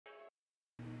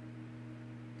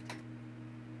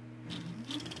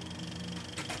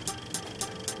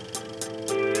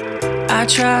I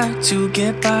try to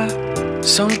get by,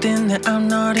 something that I'm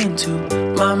not into.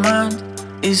 My mind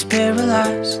is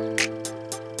paralyzed.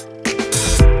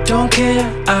 Don't care,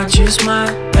 I just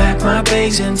might pack my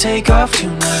bags and take off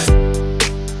tonight.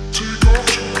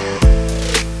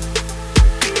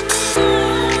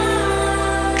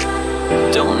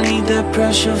 Don't need the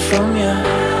pressure from ya,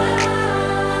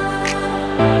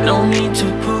 no need to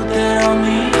put that on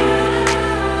me.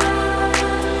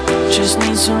 Just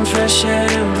need some fresh air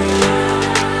to breathe.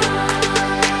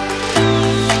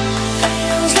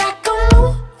 Feels like a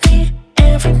movie,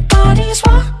 everybody's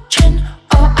watching,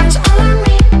 all eyes on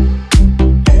me.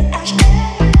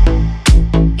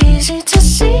 Easy to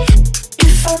see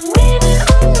if I'm winning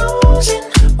or losing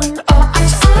when all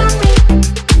eyes on me.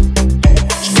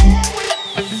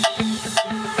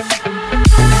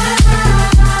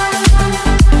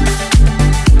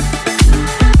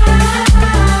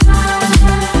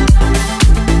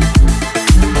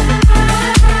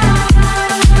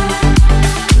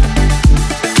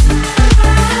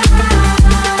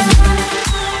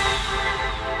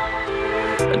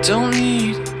 I don't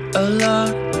need a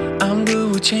lot, I'm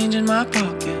good with change in my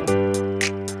pocket.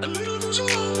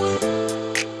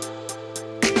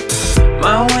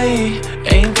 My way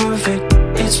ain't perfect,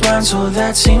 it's mine, so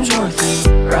that seems worth it,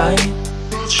 right?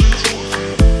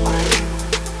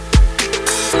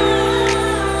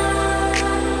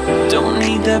 Don't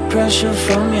need that pressure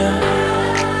from ya,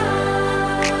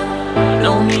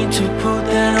 no need to put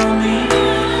that on me.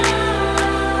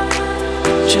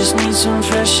 Just need some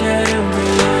fresh air to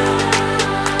breathe.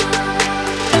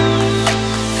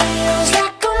 Feels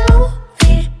like a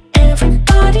movie,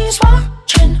 everybody's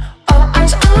watching, all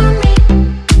eyes on me.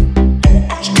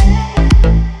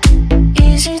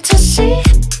 Easy to see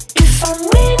if I'm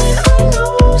winning or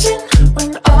losing when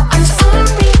all eyes on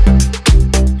me.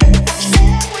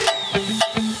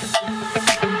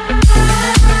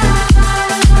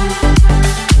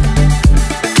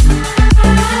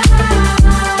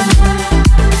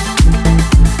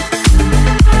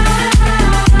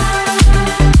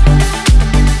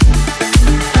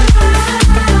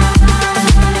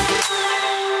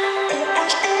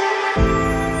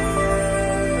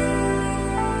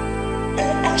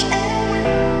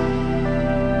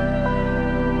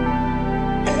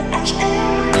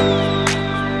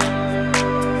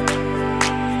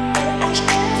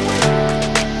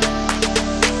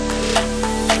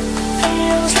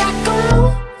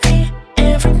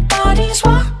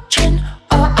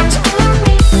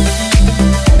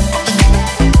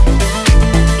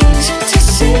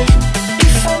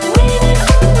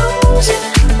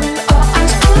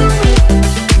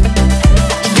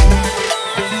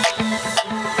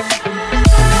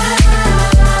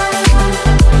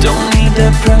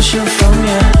 Pressure from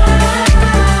ya,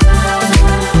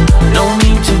 no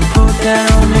need to put that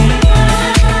on me.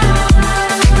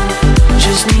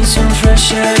 Just need some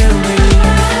fresh air to breathe.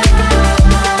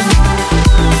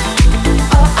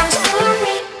 All eyes on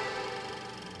me.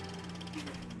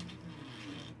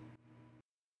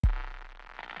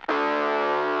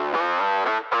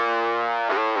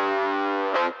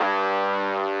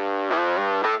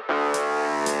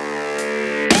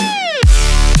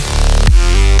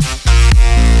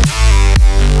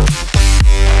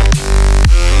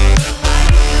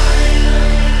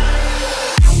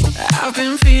 I've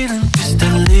been feeling just a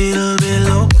little bit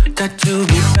low. Got to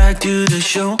get back to the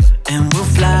show and we'll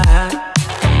fly.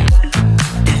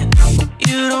 And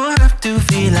you don't have to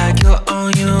feel like you're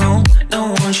on your own.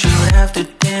 No one should have to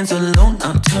dance alone,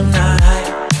 not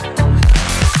tonight.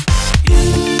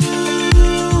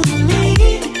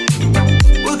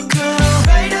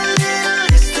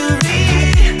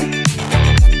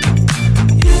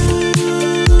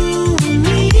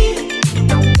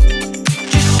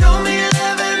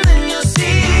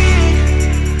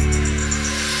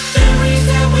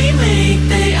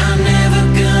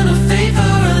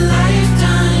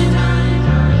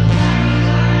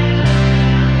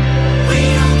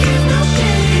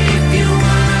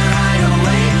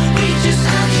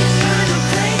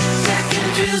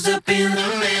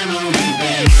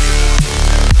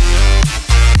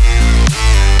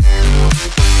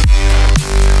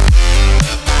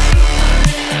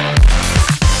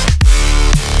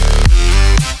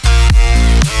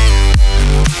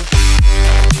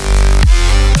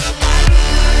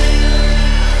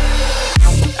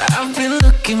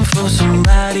 For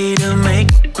somebody to make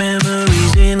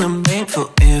memories in the bank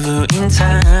forever in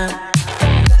time.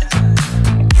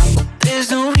 There's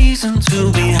no reason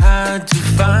to be hard to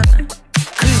find.